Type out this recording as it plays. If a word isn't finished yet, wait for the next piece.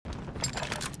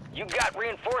You got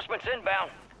reinforcements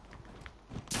inbound.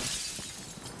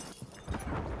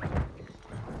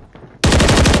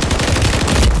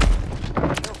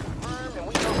 Kill confirmed, and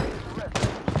we located the rest of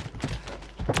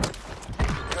them.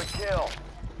 Good kill.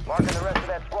 Marking the rest of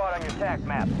that squad on your TAC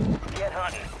map. Get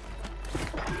hunting.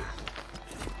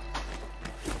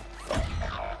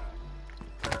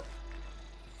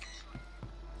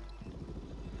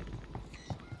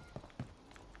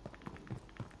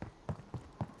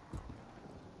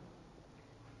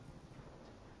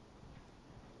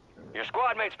 Your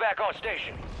squad mate's back on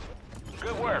station.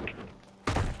 Good work.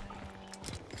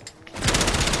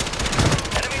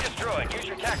 Enemy destroyed. Use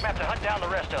your TAC map to hunt down the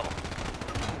rest of them.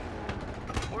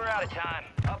 We're out of time.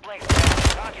 Uplink down.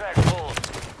 Contract full.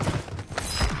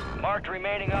 Marked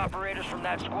remaining operators from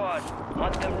that squad.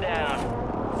 Hunt them down.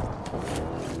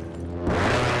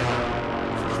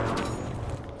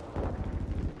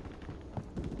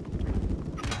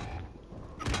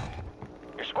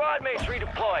 Your squad mate's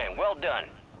redeploying. Well done.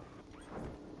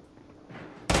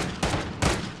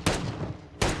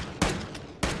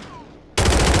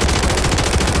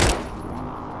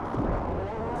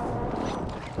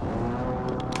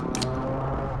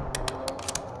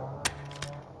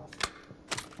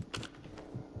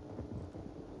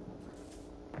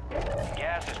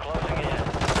 Gas is closing in.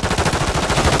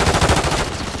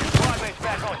 Your squad mate's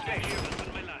back on station.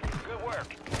 Good work.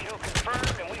 Kill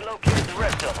confirmed, and we located the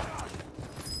rest of them.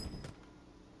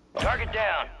 Target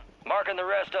down. Marking the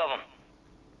rest of them.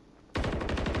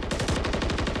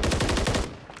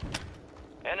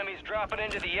 Enemies dropping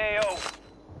into the AO.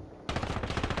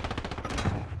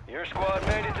 Your squad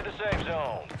made it to the safe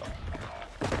zone.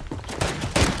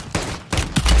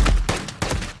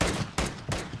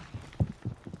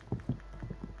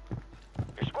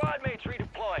 Squad mates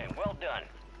redeploying. Well done.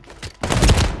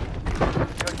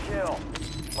 Good kill.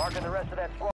 Marking the rest of that squad.